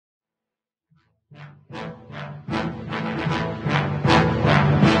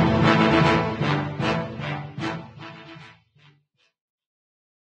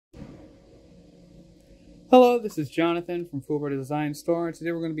Hello, this is Jonathan from Fubar Design Store, and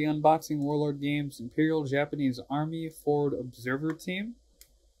today we're going to be unboxing Warlord Games Imperial Japanese Army Forward Observer Team.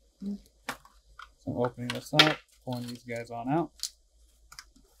 So I'm opening this up, pulling these guys on out.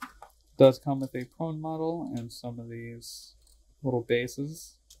 It does come with a prone model and some of these little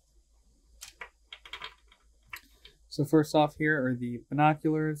bases. So first off here are the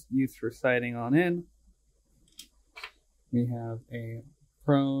binoculars used for sighting on in. We have a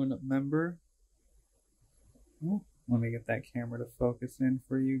prone member. Let me get that camera to focus in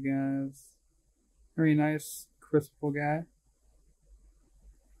for you guys. Very nice, crisp guy.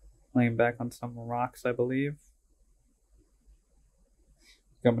 Laying back on some rocks, I believe.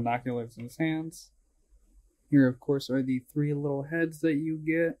 Got binoculars in his hands. Here, of course, are the three little heads that you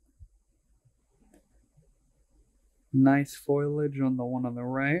get. Nice foliage on the one on the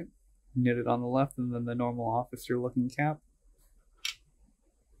right, knitted on the left, and then the normal officer-looking cap.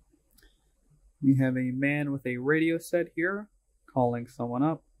 We have a man with a radio set here, calling someone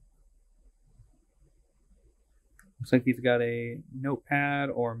up. Looks like he's got a notepad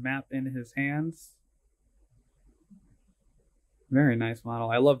or map in his hands. Very nice model.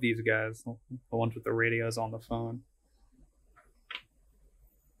 I love these guys, the ones with the radios on the phone.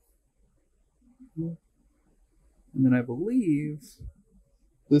 And then I believe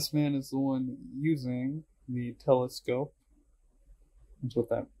this man is the one using the telescope. That's what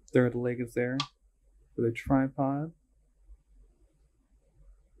that third leg is there for the tripod.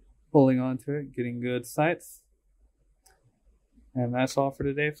 Holding onto it, getting good sights. And that's all for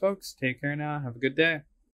today, folks. Take care now. Have a good day.